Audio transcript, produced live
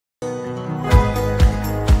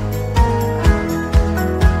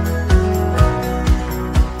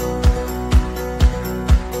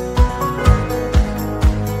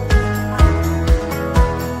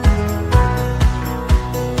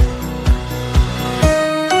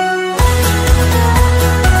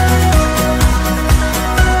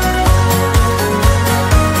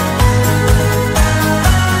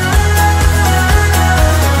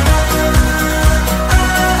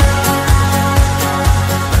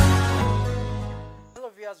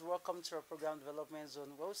Nigerians, welcome to our program Development Zone,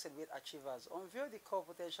 where we celebrate achievers, unveil the core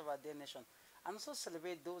potential of our dear nation, and also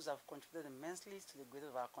celebrate those who have contributed immensely to the growth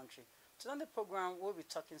of our country. Today on the program, we'll be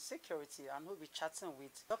talking security, and we'll be chatting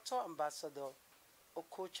with Dr. Ambassador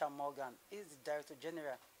Okocha Morgan. He is the Director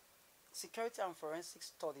General, Security and Forensic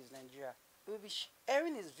Studies Nigeria. He will be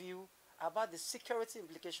sharing his view about the security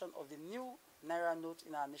implication of the new Naira note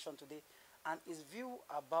in our nation today, and his view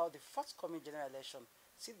about the forthcoming general election.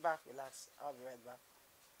 Sit back, relax. I'll be right back.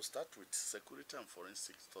 To start with, Security and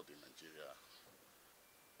Forensic Study Nigeria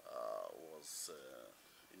was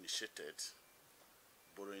initiated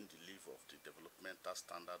borrowing the leave of the developmental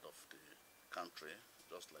standard of the country,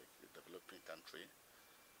 just like the developing country,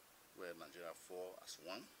 where Nigeria fall as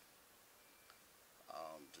one.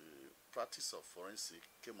 And the practice of forensic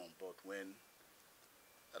came on board when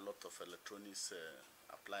a lot of electronics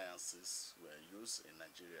appliances were used in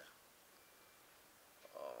Nigeria.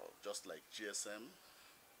 Just like GSM,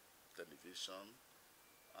 television,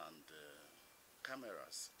 and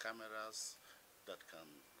cameras that can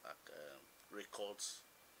record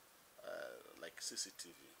like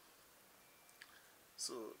CCTV.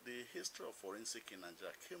 So the history of forensic in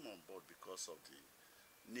Nigeria came on board because of the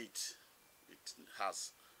need it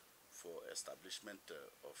has for establishment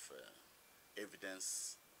of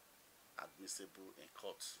evidence admissible in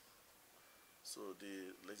court. So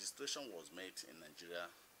the legislation was made in Nigeria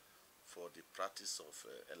for the practice of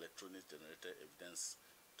electronic generated evidence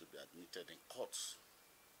to be admitted in courts.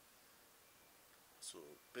 So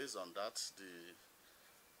based on that, the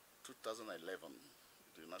 2011,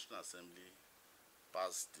 the National Assembly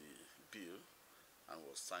passed the bill and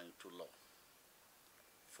was signed to law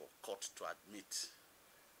for court to admit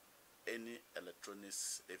any electronic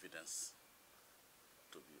evidence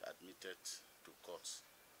to be admitted to court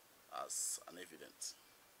as an evidence.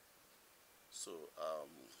 So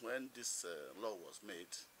when this law was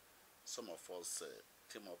made, some of us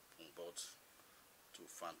came up on board to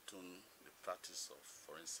fine-tune the practice of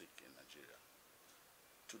forensic in Nigeria.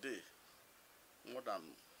 Today, more than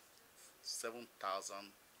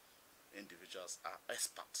 7,000 individuals are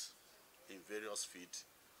experts in various fields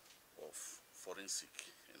of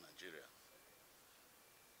forensic in Nigeria.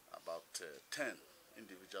 About 10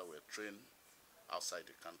 individuals were trained outside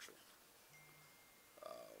the country.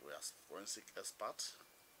 We are forensic experts,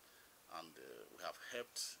 and we have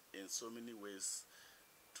helped in so many ways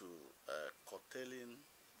to curtailing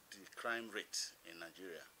the crime rate in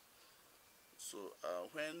Nigeria. So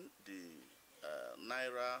when the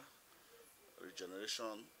Naira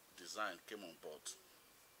regeneration design came on board,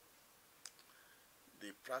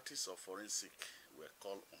 the practice of forensic were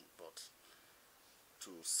called on board to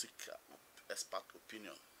seek expert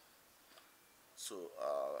opinion. So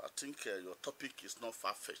I think your topic is not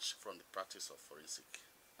far-fetched from the practice of forensic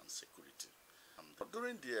and security.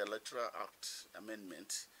 During the Electoral Act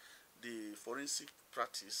amendment, the forensic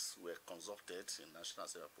practice were consulted in National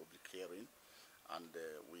Assembly public hearing, and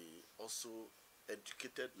we also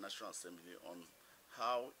educated National Assembly on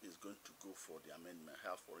how it's going to go for the amendment,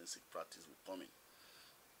 how forensic practice will come in.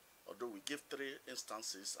 Although we gave 3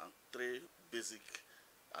 instances and 3 basic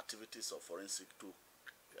activities of forensic to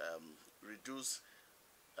reduce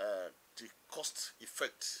the cost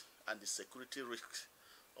effect and the security risk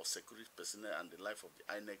of security personnel and the life of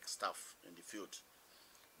the INEC staff in the field.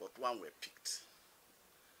 But one were picked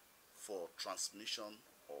for transmission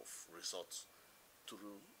of results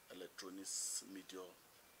through electronic media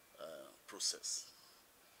process.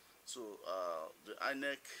 So the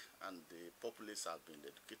INEC and the populace have been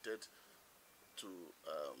educated to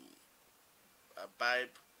abide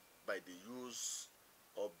by the use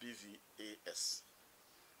of BVAS.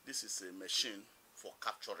 This is a machine for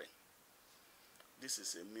capturing. This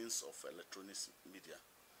is a means of electronic media.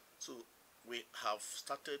 So we have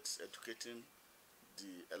started educating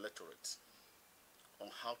the electorate on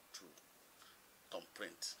how to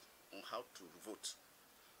thumbprint, on how to vote.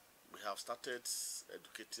 We have started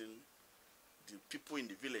educating the people in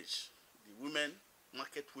the village, the women,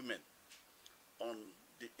 market women, on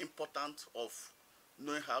the importance of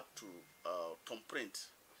knowing how to thumbprint.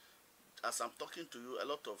 As I'm talking to you, a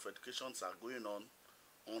lot of educations are going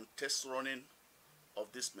on test running of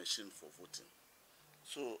this machine for voting.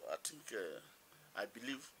 So I think, I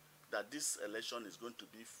believe that this election is going to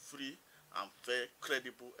be free and fair,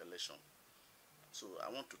 credible election. So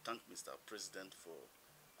I want to thank Mr. President for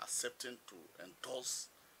accepting to endorse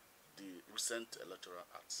the recent electoral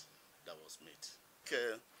act that was made.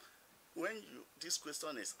 When this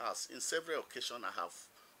question is asked, in several occasions I have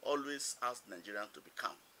always asked Nigerians to be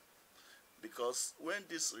calm. Because when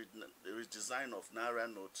this redesign of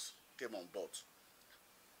Naira notes came on board,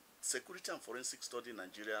 Security and Forensic Study in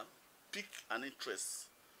Nigeria picked an interest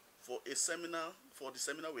for a seminar, for the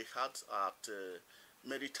seminar we had at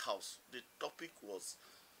Merit House. The topic was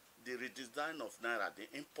the redesign of Naira, the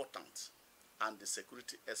important and the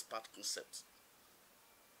security expert concept.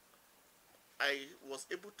 I was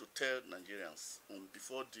able to tell Nigerians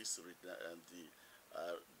before this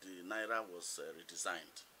the Naira was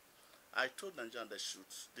redesigned. I told Nigerians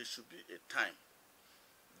there should be a time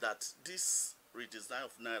that this redesign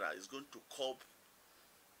of Naira is going to curb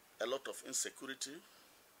a lot of insecurity,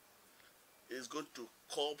 is going to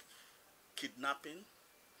curb kidnapping,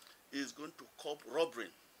 is going to curb robbery,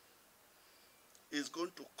 is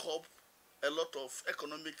going to curb a lot of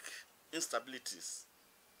economic instabilities.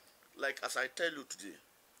 Like as I tell you today,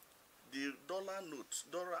 the dollar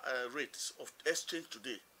rate of exchange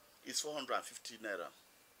today is 450 Naira,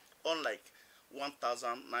 unlike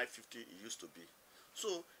 1,950 it used to be.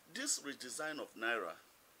 So this redesign of Naira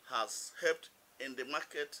has helped in the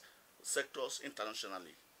market sectors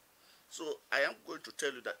internationally. So I am going to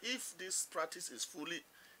tell you that if this practice is fully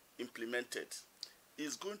implemented,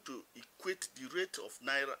 it's going to equate the rate of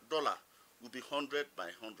Naira dollar will be 100 by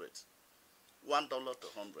 100, $1 to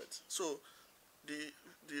 100. So the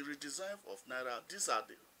redesign of Naira, these are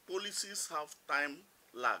the policies have time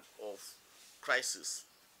lag of crisis.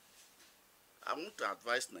 I want to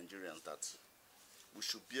advise Nigerians that we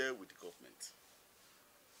should bear with the government.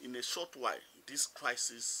 In a short while, this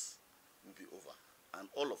crisis will be over and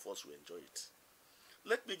all of us will enjoy it.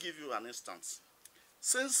 Let me give you an instance.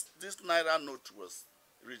 Since this Naira note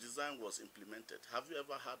redesign was implemented, have you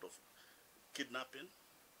ever heard of kidnapping?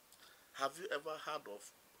 Have you ever heard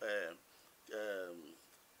of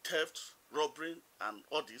theft, robbery, and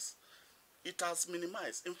all this? It has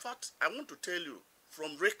minimized. In fact, I want to tell you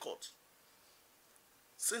from record,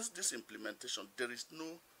 since this implementation, there is no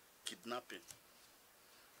kidnapping,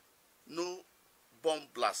 no bomb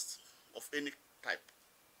blast of any type.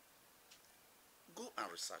 Go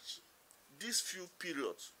and research. These few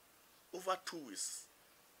periods, over 2 weeks,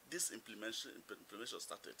 this implementation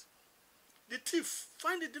started. The thief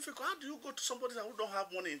find it difficult. How do you go to somebody who don't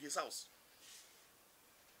have money in his house?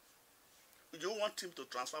 You want him to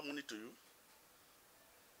transfer money to you?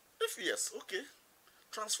 If yes, okay,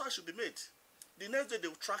 transfer should be made. The next day they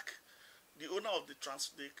will track the owner of the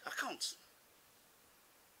account.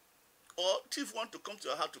 Or thief want to come to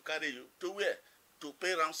your house to carry you to where? To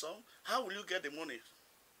pay ransom. How will you get the money?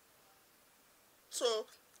 So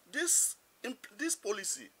this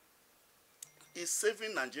policy is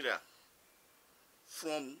saving Nigeria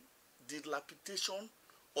from dilapidation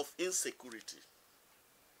of insecurity.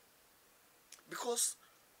 Because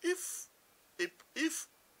if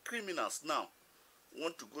criminals now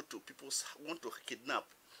want to go to want to kidnap,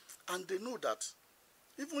 and they know that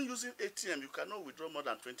even using ATM you cannot withdraw more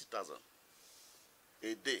than 20,000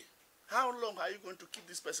 a day, how long are you going to keep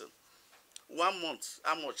this person? 1 month,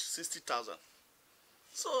 how much? 60,000.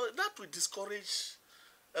 So that will discourage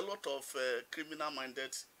a lot of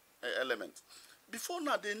criminal-minded elements. Before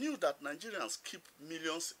now, they knew that Nigerians keep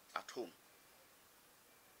millions at home.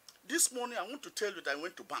 This morning, I want to tell you that I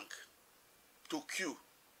went to bank to queue,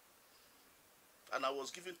 and I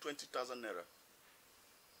was given 20,000 Naira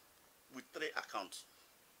with 3 accounts.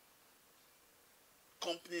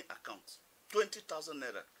 Company account, 20,000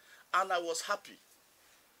 Naira. And I was happy.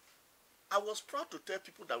 I was proud to tell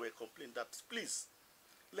people that were complaining that, please,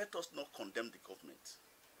 let us not condemn the government.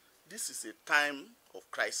 This is a time of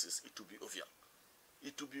crisis. It will be over.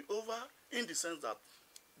 It will be over in the sense that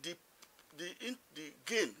the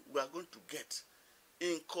gain we are going to get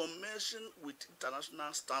in connection with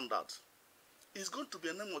international standards is going to be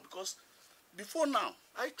enormous, because before now,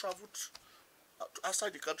 I traveled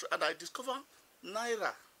outside the country and I discovered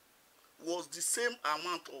Naira was the same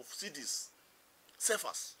amount of cedis,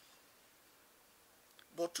 CFAs.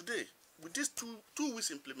 But today, with this two weeks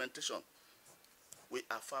implementation, we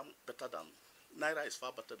are far better than, Naira is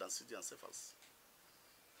far better than CD and CFAs.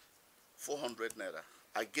 400 Naira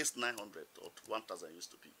against 900 or 1,000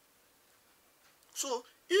 used to be. So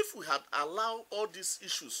if we had allowed all these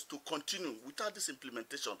issues to continue without this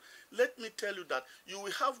implementation, let me tell you that you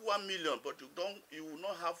will have 1 million, but you don't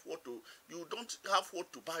have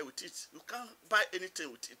what to buy with it. You can't buy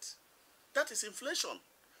anything with it. That is inflation,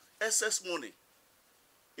 excess money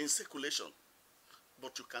in circulation,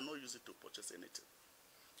 but you cannot use it to purchase anything.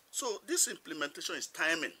 So this implementation is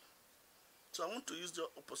timing. So I want to use the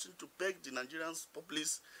opportunity to beg the Nigerian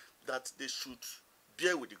populace that they should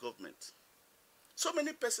bear with the government. So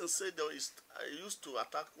many persons say I used to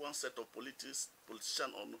attack one set of politicians.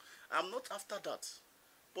 I'm not after that.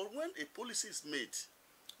 But when a policy is made,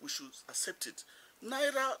 we should accept it.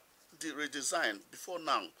 Naira the redesign before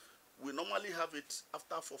now, we normally have it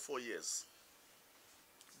after 4 years.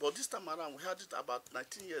 But this time around, we had it about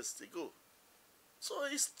 19 years ago. So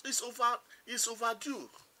it's overdue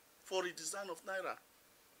for redesign of Naira.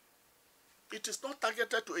 It is not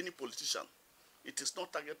targeted to any politician. It is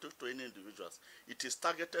not targeted to any individuals. It is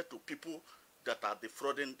targeted to people that are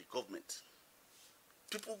defrauding the government.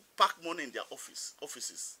 People pack money in their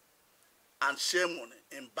offices and share money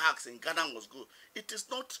in bags in Ghana must go. It is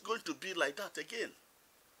not going to be like that again.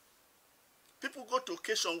 People go to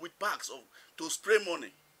occasion with bags to spray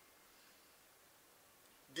money.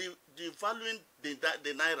 Devaluing the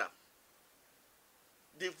Naira.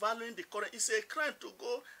 Devaluing the currency. It's a crime to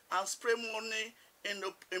go and spray money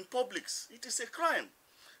in publics. It is a crime.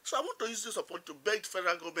 So I want to use this opportunity to beg the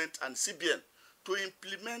federal government and CBN to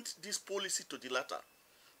implement this policy to the latter.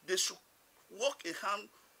 They should work in hand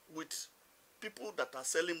with people that are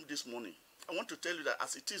selling this money. I want to tell you that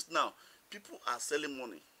as it is now, people are selling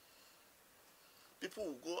money. People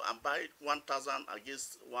will go and buy 1,000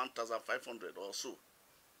 against 1,500 or so.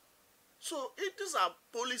 So these are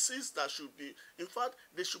policies that should be, in fact,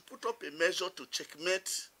 they should put up a measure to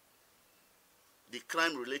checkmate the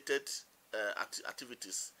crime-related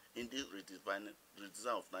activities in the redesign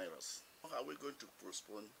of Nairas. How are we going to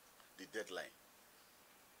postpone the deadline?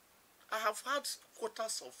 I have had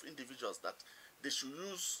quotas of individuals that they should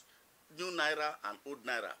use new Naira and old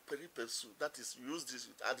Naira, peri persu, that is, use this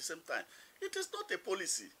at the same time. It is not a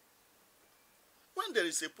policy. When there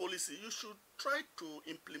is a policy, you should try to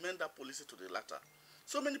implement that policy to the latter.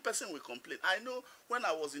 So many persons will complain. I know when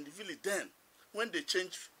I was in the village then, when they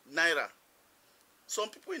changed Naira, some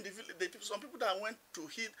people in the village, some people that went to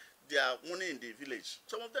hid their money in the village,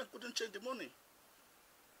 some of them couldn't change the money.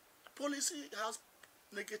 Policy has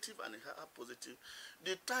negative and it has positive.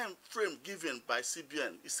 The time frame given by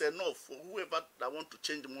CBN is enough for whoever that want to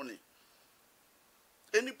change the money.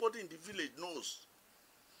 Anybody in the village knows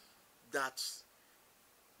that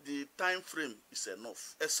the time frame is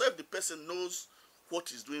enough, except the person knows what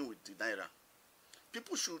he's doing with the Naira.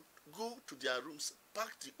 People should go to their rooms, pack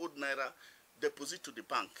the old Naira, deposit to the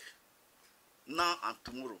bank, now and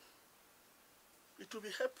tomorrow. It will be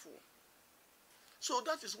helpful. So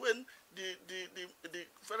that is when the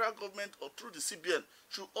federal government or through the CBN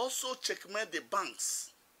should also checkmate the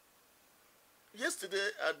banks. Yesterday,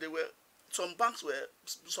 some bank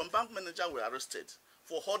managers were arrested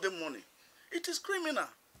for holding money. It is criminal.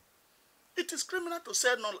 It is criminal to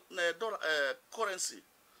sell currency.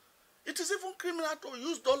 It is even criminal to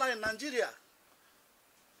use dollar in Nigeria.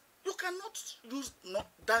 You cannot use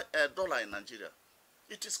dollar in Nigeria.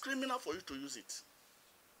 It is criminal for you to use it.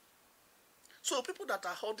 So people that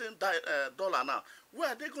are holding dollar now, where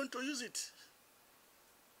are they going to use it?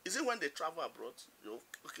 Is it when they travel abroad?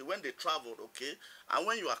 Okay, when they travel, okay, and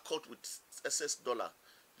when you are caught with excess dollar,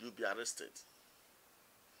 you'll be arrested.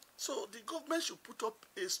 So the government should put up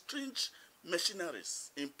a stringent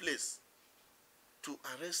machineries in place to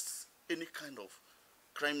arrest any kind of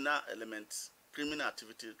criminal element, criminal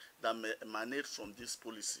activity that may emanate from this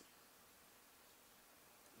policy.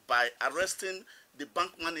 By arresting the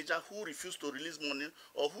bank manager who refused to release money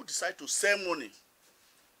or who decide to sell money.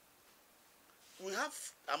 We have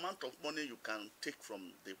amount of money you can take from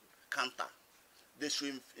the counter. They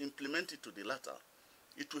should implement it to the latter.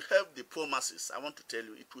 It will help the poor masses. I want to tell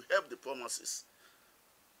you, it will help the poor masses.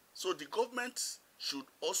 So the government should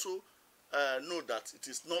also know that it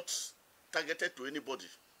is not targeted to anybody.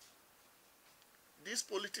 This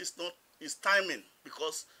politics is timing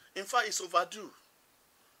because, in fact, it's overdue.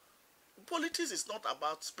 Politics is not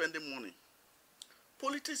about spending money.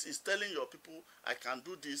 Politics is telling your people, I can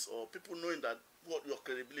do this, or people knowing that what your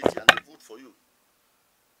credibility and they vote for you.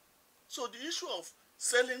 So the issue of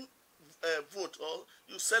selling vote or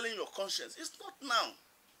you selling your conscience, it's not now.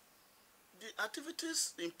 The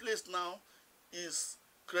activities in place now is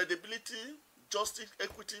credibility, justice,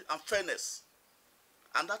 equity, and fairness.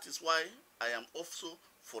 And that is why I am also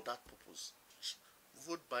for that purpose.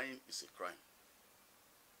 Vote buying is a crime.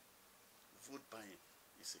 Vote buying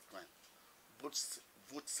is a crime.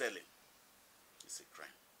 Vote selling is a crime.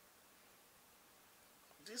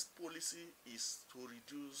 This policy is to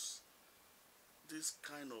reduce this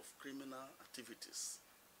kind of criminal activities.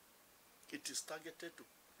 It is targeted to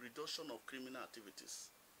reduction of criminal activities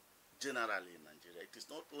generally in Nigeria. It is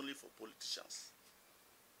not only for politicians.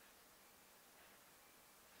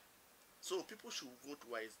 So people should vote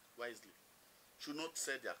wisely, should not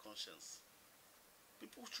sell their conscience.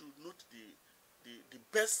 People should note the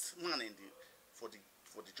best man for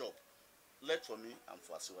the job. Led for me and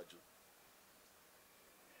for Asiwaju.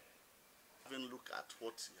 Having looked at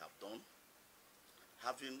what he have done,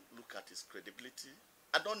 having look at his credibility.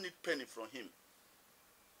 I don't need penny from him.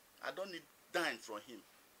 I don't need dime from him.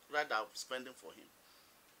 Rather, I'm spending for him.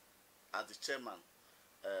 As the chairman,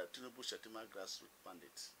 Tinubu Shetima Grassroots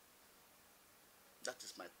Mandate. That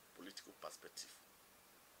is my political perspective.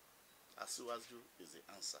 Asiwaju is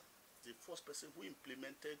the answer. The first person who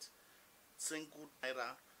implemented single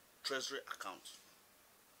Naira treasury account.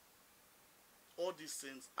 All these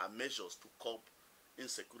things are measures to curb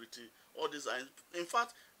insecurity. All these are, in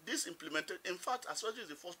fact, Asiwaju is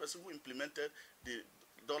the first person who implemented the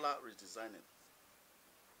dollar redesigning.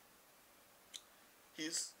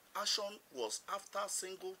 His action was after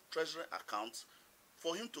single treasury account.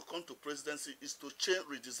 For him to come to presidency is to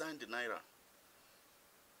redesign the Naira.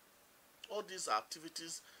 All these are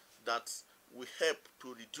activities that will help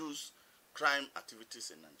to reduce crime activities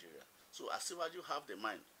in Nigeria. So Asiwaju have the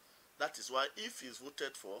mind. That is why if he's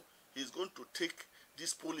voted for, he's going to take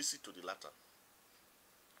this policy to the latter.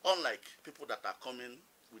 Unlike people that are coming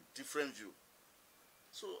with different view.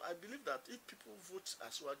 So I believe that if people vote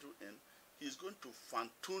Asiwaju in, he's going to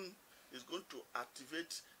fine-tune, he's going to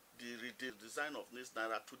activate the redesign of this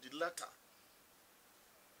Naira to the latter.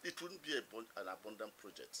 It wouldn't be an abundant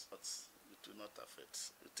project, but it will not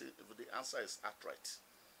affect. The answer is outright.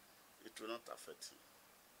 It will not affect him.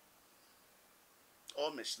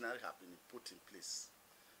 All machinery have been put in place.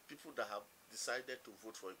 People that have decided to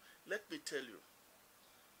vote for him. Let me tell you,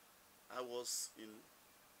 I was in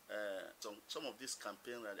some of this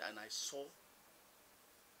campaign and I saw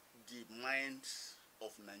the mind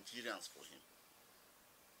of Nigerians for him.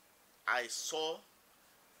 I saw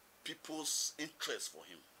people's interest for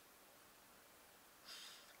him.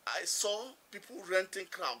 I saw people renting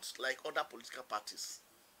crowds like other political parties.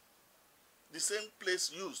 The same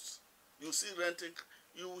place used. You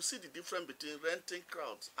will see the difference between renting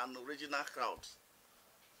crowds and original crowds.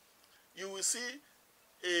 You will see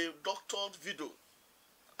a doctored video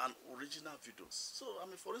and original videos. So, I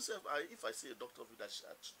mean, for instance, if I see a doctored video, I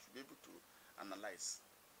should be able to analyze.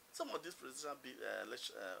 Some of these presidential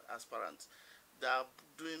aspirants, they are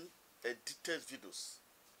doing edited videos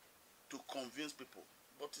to convince people,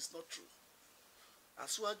 but it's not true.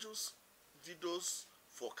 Asiwaju's videos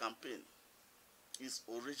for campaign is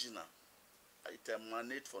original. It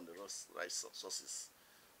emanates from the right sources.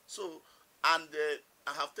 So, and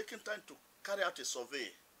I have taken time to carry out a survey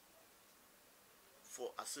for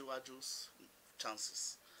Asiwaju's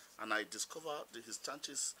chances, and I discovered that his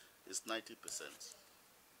chances is 90%.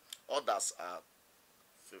 Others are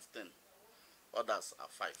 15. Others are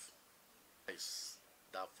 5. Lies.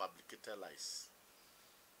 They are fabricated lies.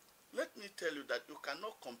 Let me tell you that you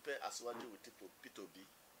cannot compare Asiwaju with P2B.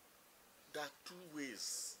 There are two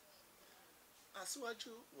ways.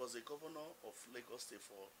 Asiwaju was a governor of Lagos State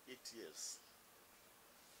for 8 years.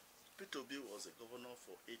 P2B was a governor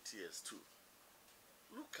for 8 years too.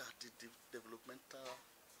 Look at the developmental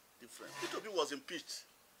difference. P2B was impeached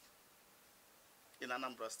in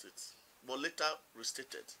Anambra State, but later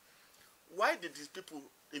restated. Why did these people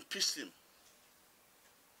impeach him?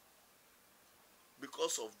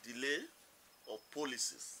 Because of delay of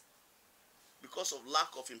policies. Because of lack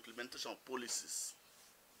of implementation of policies.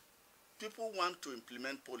 People want to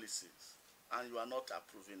implement policies and you are not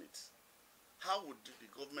approving it. How would the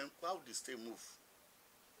government, how would the state move?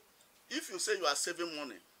 If you say you are saving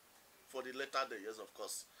money for the later years, of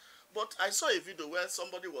course. But I saw a video where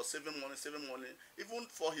somebody was saving money, even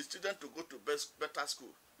for his children to go to better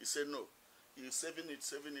school. He said no. He's saving it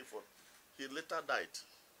for. He later died.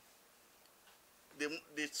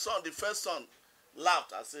 The first son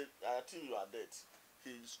laughed and said, I think you are dead.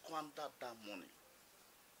 He squandered that money.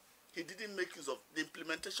 He didn't make use of the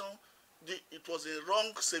implementation. It was a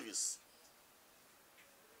wrong service.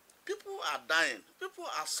 People are dying. People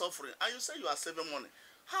are suffering. And you say you are saving money.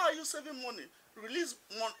 How are you saving money? Release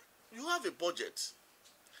money. You have a budget.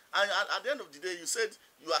 And at the end of the day, you said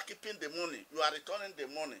you are keeping the money. You are returning the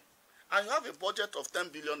money. And you have a budget of 10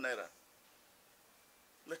 billion naira.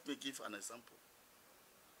 Let me give an example.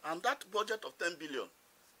 And that budget of 10 billion,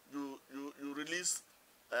 you release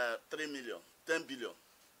 3 million, 10 billion.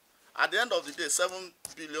 At the end of the day, 7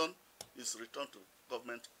 billion is returned to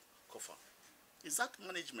government coffer. Is that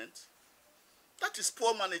management? That is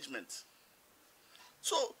poor management.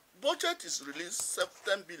 So, budget is released,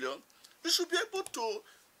 10 billion. You should be able to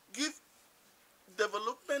give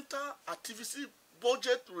developmental activity,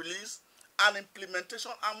 budget release, and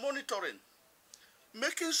implementation and monitoring.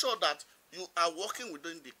 Making sure that you are working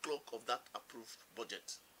within the clock of that approved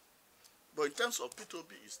budget. But in terms of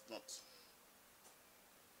P2B, it's not.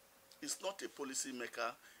 It's not a policy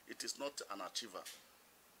maker. It is not an achiever.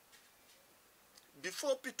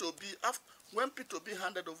 Before P2B, When P2B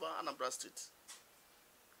handed over Anambra State,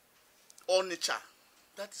 Onitsha,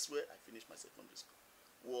 that is where I finished my secondary school,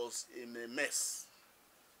 was in a mess.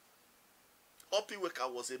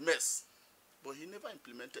 Opiweka was a mess, but he never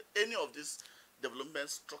implemented any of these development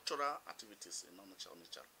structural activities in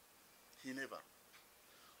Onitsha. He never.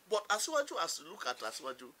 But Asiwaju, as you look at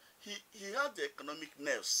Asiwaju, he had the economic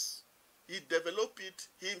nerves. He developed it.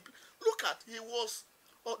 He was,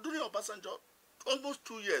 during Obasanjo, almost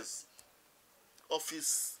 2 years of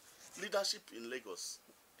his leadership in Lagos.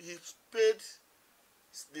 He paid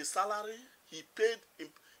the salary, he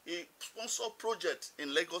sponsored projects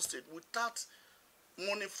in Lagos State without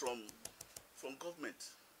money from government.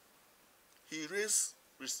 He raised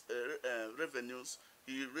revenues,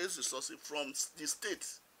 he raised resources from the state.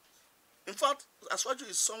 In fact, Asiwaju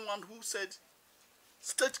is someone who said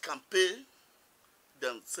state can pay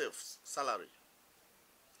themselves salary.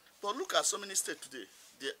 But look at so many states today.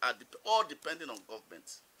 They are all depending on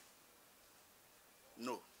government.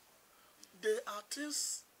 No. There are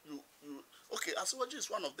things okay, Asiwaju is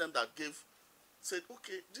one of them that said,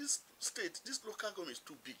 okay, this state, this local government is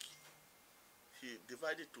too big. He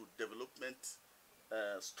divided to development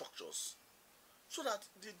structures so that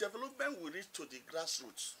the development will reach to the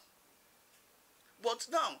grassroots. But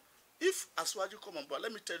now, if Asiwaju come on board,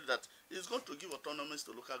 let me tell you that he's going to give autonomy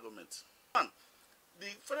to local government. One, the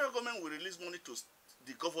federal government will release money to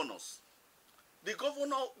the governors. The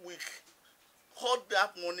governor will hold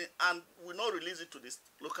that money and will not release it to the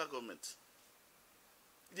local government.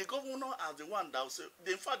 The governor are the one that will say,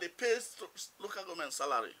 in fact, they pay local government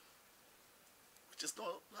salary, which is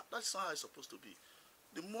not, that's not how it's supposed to be.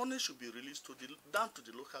 The money should be released down to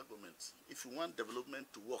the local government if you want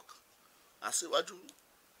development to work. Asiwaju,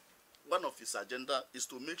 one of his agenda is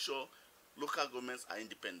to make sure local governments are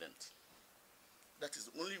independent. That is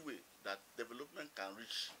the only way that development can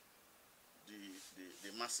reach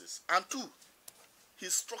the masses. And two,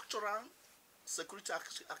 his structural security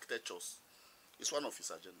architectures is one of his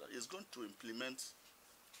agenda. He's going to implement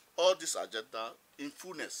all this agenda in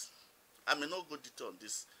fullness. I may not go detail on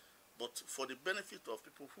this, but for the benefit of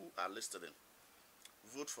people who are listening,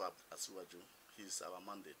 vote for Asiwaju. He is our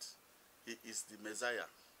mandate. He is the Messiah.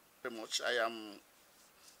 Very much. I am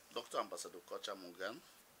Dr. Ambassador Okocha Mungan.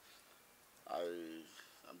 I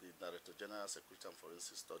am the Director General Security and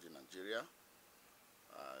Forensic Study in Nigeria.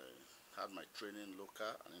 I had my training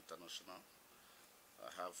local and international.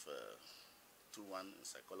 I have 2-1 in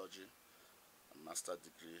psychology and master's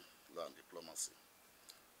degree law and diplomacy.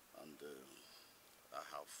 And I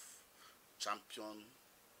have championed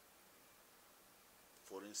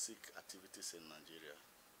forensic activities in Nigeria.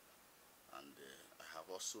 And I have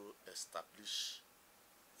also established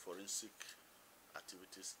forensic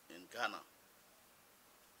activities in Ghana.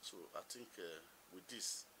 So I think with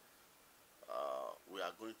this, we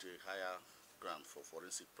are going to a higher ground for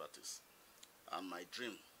forensic practice. And my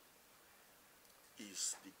dream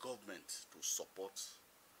is the government to support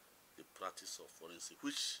the practice of forensic,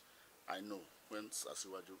 which I know when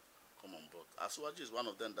Asiwaju come on board. Asiwaju is one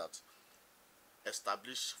of them that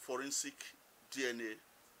established forensic DNA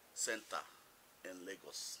center in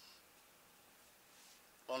Lagos.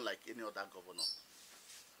 Unlike any other governor,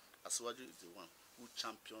 Asiwaju is the one who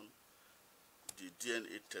championed the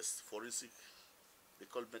DNA test forensic, they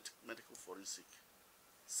call it medical forensic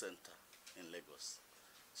center in Lagos.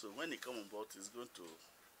 So when he come on board, he's going to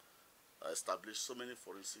establish so many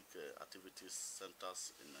forensic activities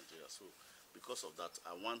centers in Nigeria. So because of that,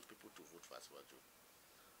 I want people to vote for Asiwaju.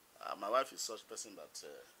 My wife is such a person that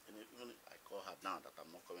even if I call her now that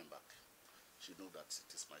I'm not coming back, she knows that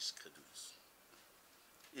it is my schedules.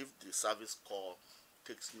 If the service call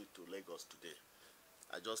takes me to Lagos today,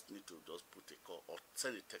 I just need to just put a call or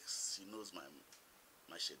send a text. She knows my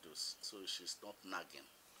schedules, so she's not nagging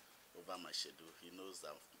over my schedule. He knows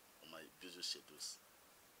that my busy schedules,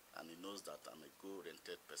 and he knows that I'm a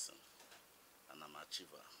goal-oriented person, and I'm an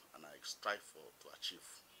achiever, and I strive to achieve.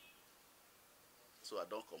 So I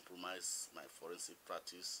don't compromise my forensic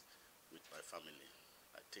practice with my family.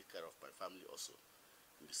 I take care of my family also.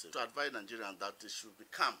 To advise Nigerians that they should be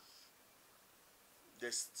calm.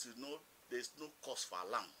 There's no cause for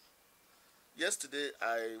alarm. Yesterday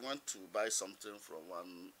I went to buy something from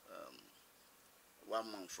one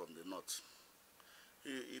man from the north.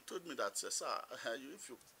 He told me that, sir, if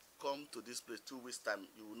you come to this place 2 weeks time,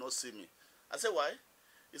 you will not see me. I said, why?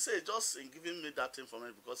 He said, just in giving me that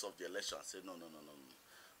information because of the election. I said, no.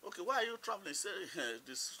 Okay, why are you traveling? He said,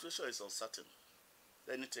 the situation is uncertain.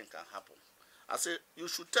 Anything can happen. I said, you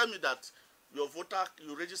should tell me that your voter,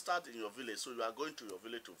 you registered in your village, so you are going to your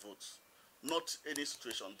village to vote. Not any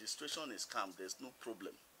situation. The situation is calm. There's no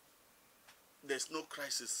problem. there's no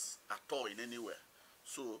crisis at all in anywhere.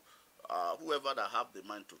 So whoever that have the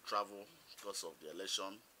mind to travel because of the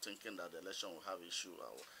election, thinking that the election will have issue,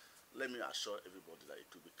 let me assure everybody that it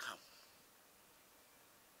will be calm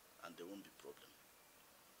and there won't be problem.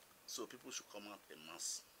 So people should come out en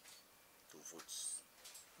masse to vote.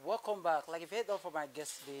 Welcome back. Like you've heard all from my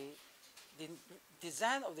guest today, the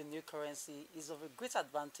design of the new currency is of a great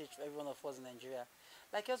advantage for every one of us in Nigeria.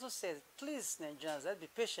 Like you also said, please Nigerians, let's be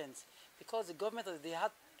patient because the government of the day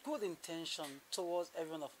had good intention towards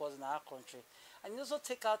every one of us in our country. And also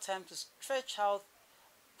take our time to stretch out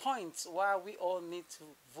points why we all need to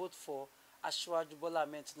vote for Asiwaju Bola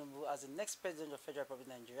Ahmed Tinubu as the next president of Federal Republic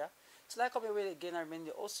of Nigeria. So like come away again, I remain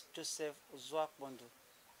the host Joseph Uzuakbondo.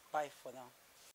 Bye for now.